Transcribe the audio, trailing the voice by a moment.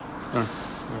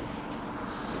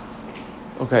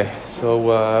Okay,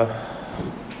 so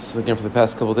again, for the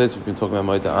past couple of days, we've been talking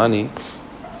about Maida'ani.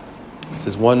 This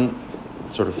is one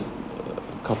sort of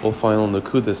couple final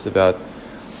nakudas about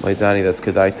Maida'ani that's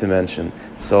kedai to mention.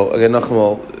 So again,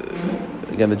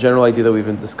 again, the general idea that we've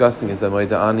been discussing is that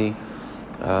Maida'ani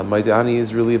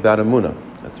is really about Emunah.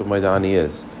 That's what Maida'ani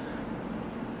is.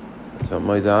 It's about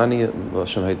Maida'ani.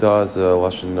 Lashon Haidah is a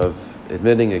lashon of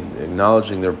admitting,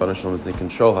 acknowledging the Rebbeinu Shalom is in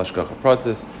control, hashgacha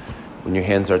pratis. When your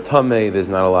hands are tamei, there's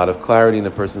not a lot of clarity in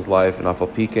a person's life. And afal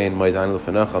pikein Maida'ani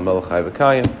l'fanecha melech chai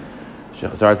v'kayim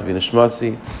shechazar to be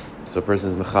nishmasi. So a person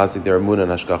is mechazik their emunah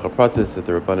and hashgacha pratis that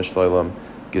the Rebbeinu Shalom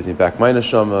gives me back my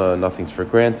neshama. Nothing's for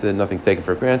granted. Nothing's taken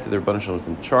for granted. The Rebbeinu Shalom is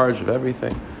in charge of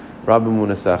everything. Rabbi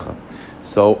Munasecha.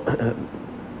 So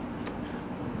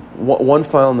one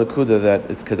final nakuda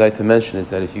that it's kedai to mention is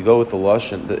that if you go with the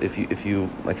lashon, if you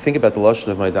like think about the lashon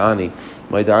of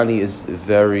Maida'ani is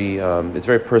very it's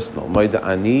very personal.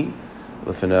 Maida'ani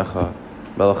l'fenecha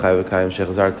melech chai v'kayim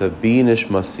shechazarta bi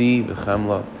nishmasi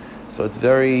b'chemla. So it's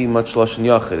very much lashon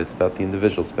yachid. It's about the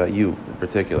individual. It's about you in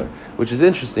particular, which is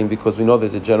interesting because we know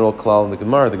there's a general klal in the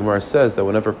Gemara. The Gemara says that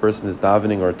whenever a person is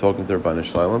davening or talking to Rebbeinu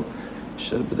Shalom,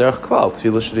 should be derech klal.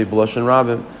 Tefillah should be b'lashon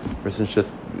rabim. A person should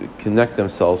connect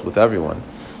themselves with everyone.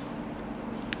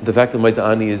 The fact that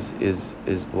Maida'ani is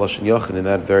b'lashon yachid in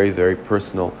that very, very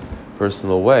personal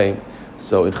way.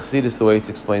 So in Chassidus, the way it's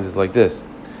explained is like this: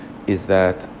 is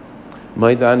that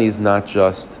Maida'ani is not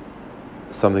just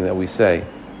something that we say.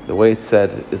 The way it's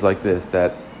said is like this: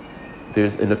 that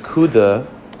there's an akuda,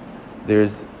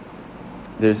 there's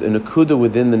an akuda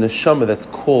within the neshama that's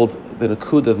called the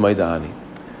akuda of Maida'ani.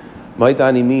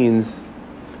 Maida'ani means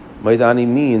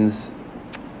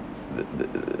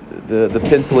the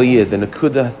pintel yid, the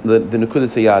nakuda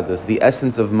sayadas, the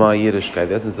essence of my Yiddishkeit,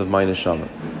 the essence of my neshama,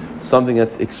 something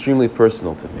that's extremely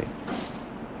personal to me,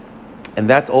 and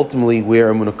that's ultimately where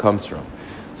emunah comes from.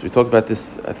 So we talked about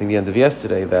this, I think, the end of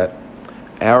yesterday, that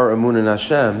our emunah in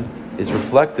Hashem is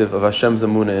reflective of Hashem's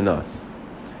emunah in us,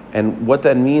 and what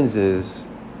that means is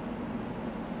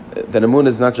that emunah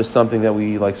is not just something that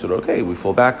we like sort of we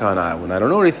fall back on. When I don't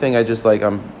know anything, I just like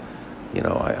I've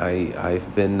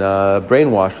been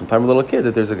brainwashed from the time I'm a little kid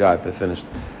that there's a God. That finished.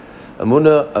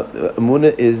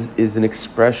 Emunah is an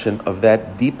expression of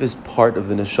that deepest part of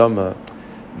the neshama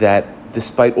that,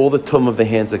 despite all the tum of the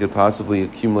hands that could possibly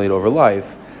accumulate over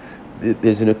life,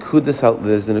 there's an akudas halev,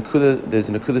 there's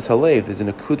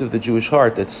an akud of the Jewish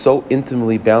heart that's so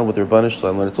intimately bound with the Rebbeinu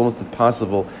Shalom that it's almost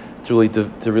impossible to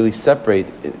really separate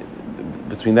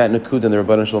between that nakud and the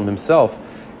Rebbeinu Shalom himself.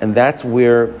 And that's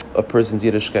where a person's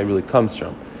Yiddishkeit really comes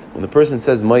from. When the person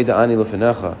says Maida'ani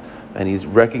l'fenecha, and he's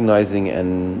recognizing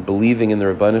and believing in the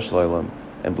Rebbeinu Shalom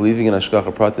and believing in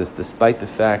hashgacha pratis, despite the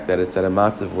fact that it's at a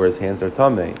matzav where his hands are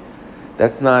tamei,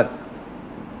 that's not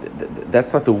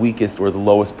the weakest or the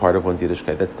lowest part of one's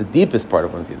Yiddishkeit. That's the deepest part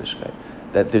of one's Yiddishkeit.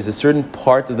 That there's a certain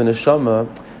part of the neshama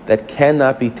that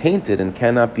cannot be tainted and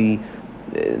cannot be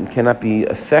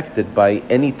affected by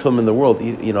any tum in the world.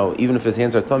 Even if his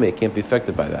hands are tummy, it can't be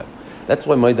affected by that. That's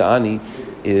why Maida'ani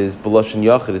is b'lashon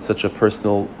yachid. It's such a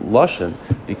personal lashon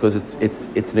because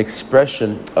it's an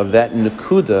expression of that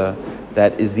nakuda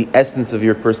that is the essence of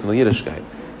your personal Yiddishkeit.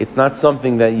 It's not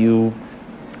something that you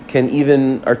can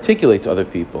even articulate to other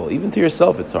people. Even to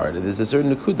yourself, it's hard. There's a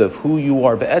certain nakuda of who you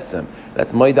are be'etzem.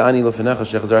 That's Maida'ani l'fenecha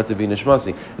shechazar to be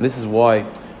nishmasi. And this is why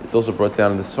it's also brought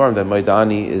down in the Sfarim that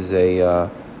Maida'ani is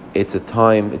it's a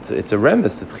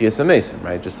remez to Tchias HaMesim,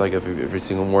 right? Just like every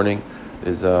single morning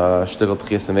is shtigel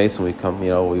Tchias HaMesim.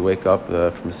 We wake up from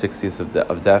the 60th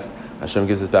of death. Hashem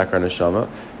gives us back our neshama,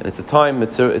 and it's a time.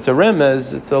 It's a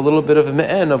remez. It's a little bit of a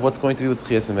me'en of what's going to be with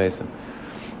Tchias HaMesim.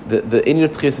 The inyan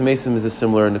of Tchias HaMesim is a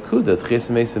similar nakuda. Tchias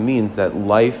HaMesim means that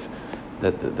life,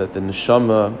 that the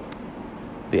neshama,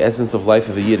 the essence of life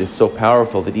of a yid is so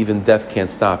powerful that even death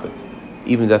can't stop it.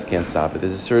 Even death can't stop it.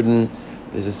 There's a certain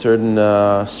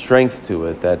strength to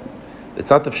it that it's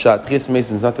not the pshat. Tchias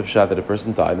HaMesim is not the pshat that a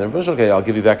person died. And then okay, I'll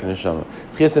give you back a neshama.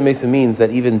 Tchias HaMesim means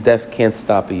that even death can't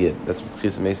stop a yid. That's what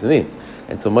Tchias HaMesim means.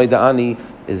 And so Maida'ani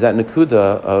is that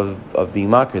nakuda of being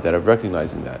makir, that of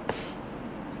recognizing that.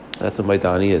 That's what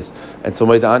Maida'ani is. And so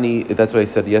Maida'ani, that's why I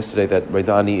said yesterday that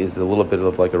Maida'ani is a little bit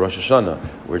of like a Rosh Hashanah,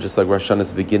 where just like Rosh Hashanah is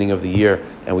the beginning of the year,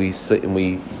 and we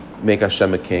make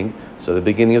Hashem a king. So the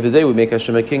beginning of the day, we make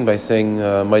Hashem a king by saying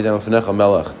Maida'ani l'fenecha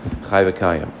melech chai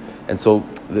v'kayim. And so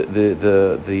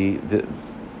the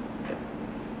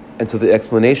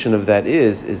explanation of that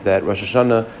is that Rosh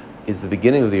Hashanah is the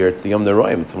beginning of the year. It's the Yom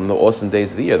Noraim. It's one of the awesome days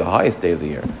of the year, the highest day of the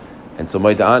year. And so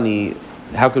Maida'ani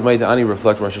how could Maida Ani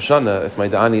reflect Rosh Hashanah if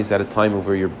Maida Ani is at a time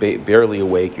where you're barely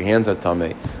awake, your hands are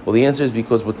tamei? Well, the answer is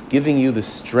because what's giving you the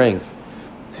strength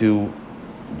to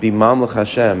be Mamlech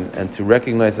Hashem and to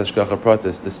recognize Hashgacha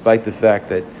Pratis, despite the fact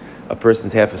that a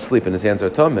person's half asleep and his hands are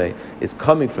tamei, is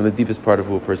coming from the deepest part of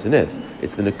who a person is.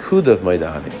 It's the Nakuda of Maida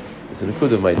Ani. It's the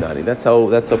Nakuda of Maida Ani. That's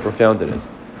how profound it is.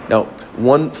 Now,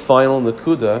 one final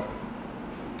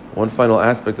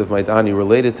aspect of Maida Ani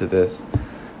related to this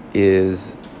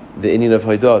is the inyan of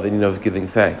Haidah, the inyan of giving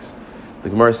thanks. The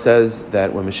Gemara says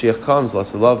that when Mashiach comes, when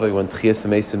Tchias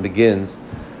HaMesim begins,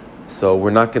 so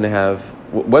we're not going to have,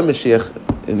 when Mashiach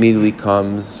immediately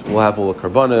comes, we'll have all the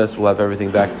karbanos, we'll have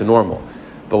everything back to normal.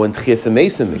 But when Tchias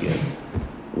HaMesim begins,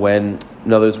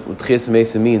 in other words, what Tchias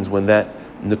HaMesim means, when that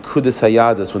Nekudas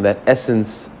Hayadas, when that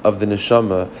essence of the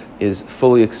neshama is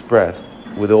fully expressed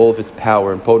with all of its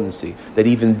power and potency, that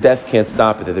even death can't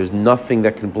stop it, that there's nothing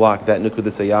that can block that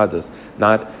Nekudas Hayadas,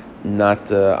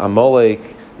 not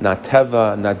Amalek, not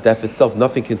Teva, not death itself.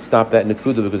 Nothing can stop that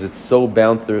Nekuda because it's so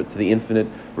bound to the infinite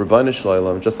Rabbanu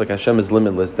Shalom. Just like Hashem is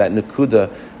limitless, that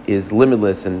Nekuda is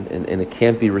limitless and it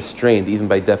can't be restrained even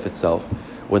by death itself.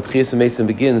 When Tchias HaMesim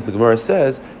begins, the Gemara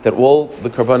says that all the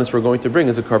karbanos we're going to bring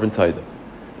is a carbon taida,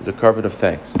 is a carbon of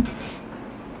thanks.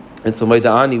 And so Maida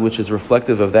Ani, which is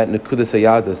reflective of that Nekudas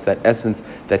Hayadas, that essence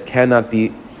that cannot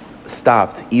be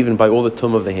stopped even by all the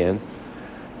tum of the hands,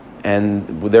 and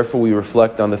therefore we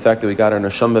reflect on the fact that we got our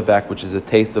neshama back, which is a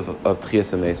taste of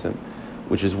Tchias HaMesim,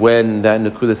 which is when that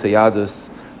Nekudas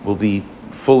Hayadas will be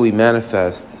fully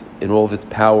manifest in all of its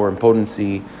power and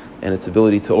potency and its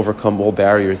ability to overcome all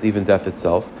barriers, even death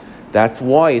itself. That's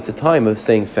why it's a time of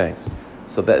saying thanks.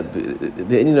 So that the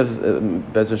inyan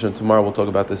of Bez Hashem, tomorrow we'll talk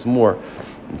about this more,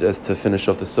 just to finish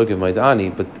off the sugya of Maida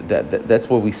Ani, but that's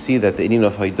what we see, that the inyan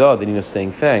of Haidah, the inyan of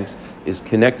saying thanks, is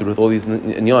connected with all these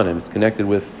inyanim. It's connected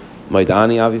with Maida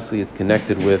Ani, obviously, it's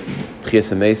connected with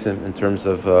Tchias HaMesim in terms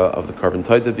of the carbon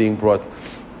taida being brought.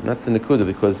 And that's the Nekuda,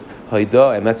 because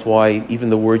Haidah, and that's why even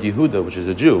the word Yehuda, which is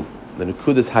a Jew, the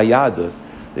Nekudas Hayadas,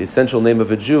 the essential name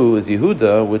of a Jew is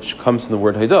Yehuda, which comes from the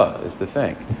word Haidah, is to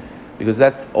thank. Because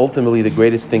that's ultimately the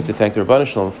greatest thing to thank the Rabbanu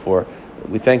Shalom for.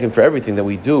 We thank Him for everything that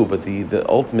we do, but the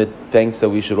ultimate thanks that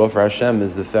we should offer Hashem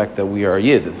is the fact that we are a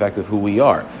Yid, the fact of who we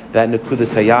are. That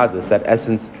Nekudas Hayadas, that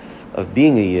essence of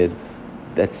being a Yid,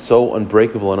 that's so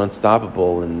unbreakable and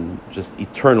unstoppable and just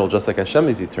eternal, just like Hashem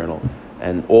is eternal.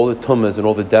 And all the tummas and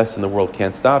all the deaths in the world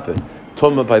can't stop it.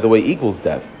 Tumma, by the way, equals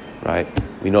death, right?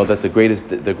 We know that the greatest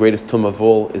tumma of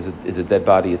all is a dead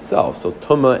body itself. So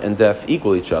tumma and death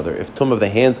equal each other. If tumma of the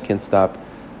hands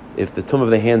if the tumma of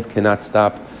the hands cannot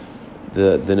stop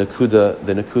the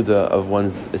nekuda of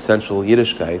one's essential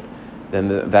Yiddishkeit,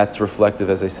 then that's reflective,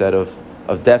 as I said,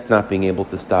 of death not being able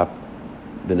to stop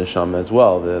the neshama as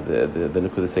well, the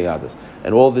nekudas hayadas.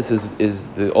 And all this is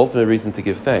the ultimate reason to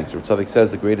give thanks. Rav Tzadok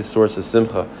says the greatest source of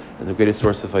simcha and the greatest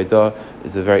source of haidah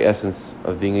is the very essence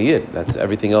of being a yid. That's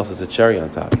everything else is a cherry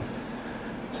on top.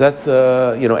 So that's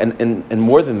and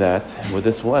more than that, with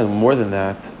this one, more than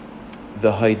that,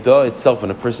 the haidah itself, when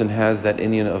a person has that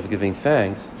inyan of giving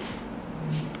thanks,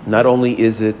 not only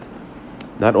is it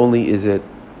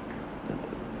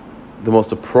the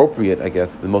most appropriate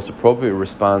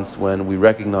response when we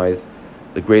recognize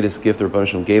the greatest gift the Rebbeinu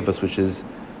Shalom gave us, which is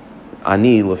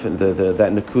ani,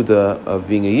 that nekuda of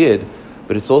being a yid,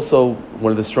 but it's also one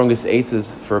of the strongest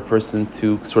eitzes for a person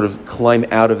to sort of climb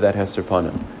out of that hester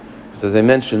panim. Because as I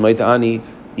mentioned, Maida Ani,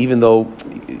 even though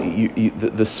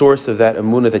the source of that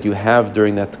emunah that you have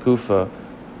during that tkufa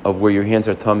of where your hands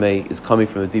are tamei is coming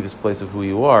from the deepest place of who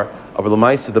you are, but the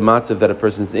matzav that a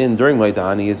person's in during Maida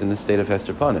Ani is in a state of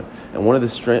hester panim. And one of the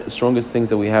strongest things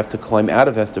that we have to climb out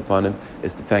of hester panim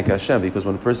is to thank Hashem, because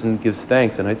when a person gives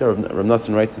thanks, and Rav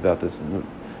Nassim writes about this, and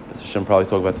Mr. Hashem probably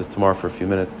talk about this tomorrow for a few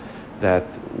minutes, that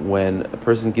when a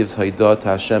person gives haidah to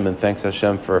Hashem and thanks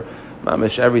Hashem for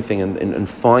mamish everything and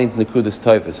finds nekudas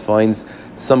taifas, finds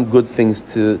some good things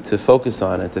to focus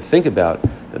on and to think about,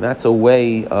 then that's a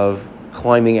way of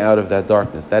climbing out of that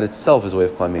darkness. That itself is a way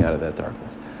of climbing out of that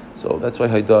darkness. So that's why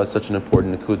haidah is such an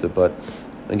important nekuda. But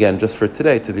again, just for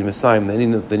today, to be Messiah, the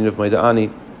need of Maida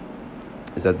Ani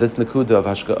is that this nekuda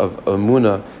of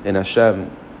emunah in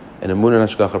Hashem and emunah in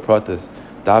hashgacha pratis,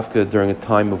 dafka during a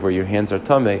time of where your hands are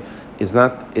tamei, it's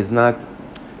not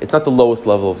the lowest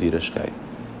level of Yiddishkeit.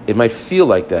 It might feel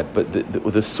like that, but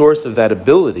the source of that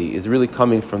ability is really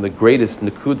coming from the greatest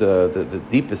nekuda, the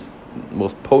deepest,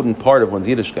 most potent part of one's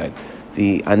Yiddishkeit,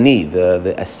 the ani,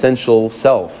 the essential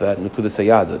self, that nekudas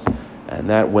hayadas, and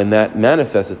that when that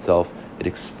manifests itself, it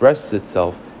expresses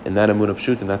itself in that emunah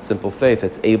pshut, in that simple faith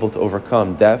that's able to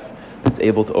overcome death, that's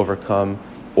able to overcome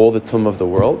all the tum of the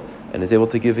world, and is able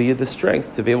to give a Yid the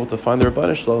strength to be able to find the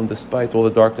Rabbanu Shalom despite all the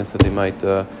darkness that they might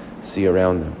see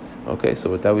around them. Okay, so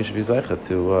with that we should be zeicha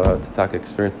to take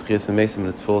experience Tchias HaMesim in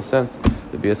its full sense.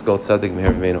 The B'Yeskal Tzadik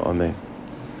Meher V'meinu Amen.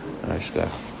 Shkach.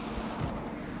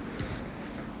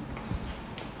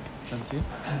 Sent to you?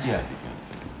 Yeah, if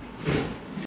you can.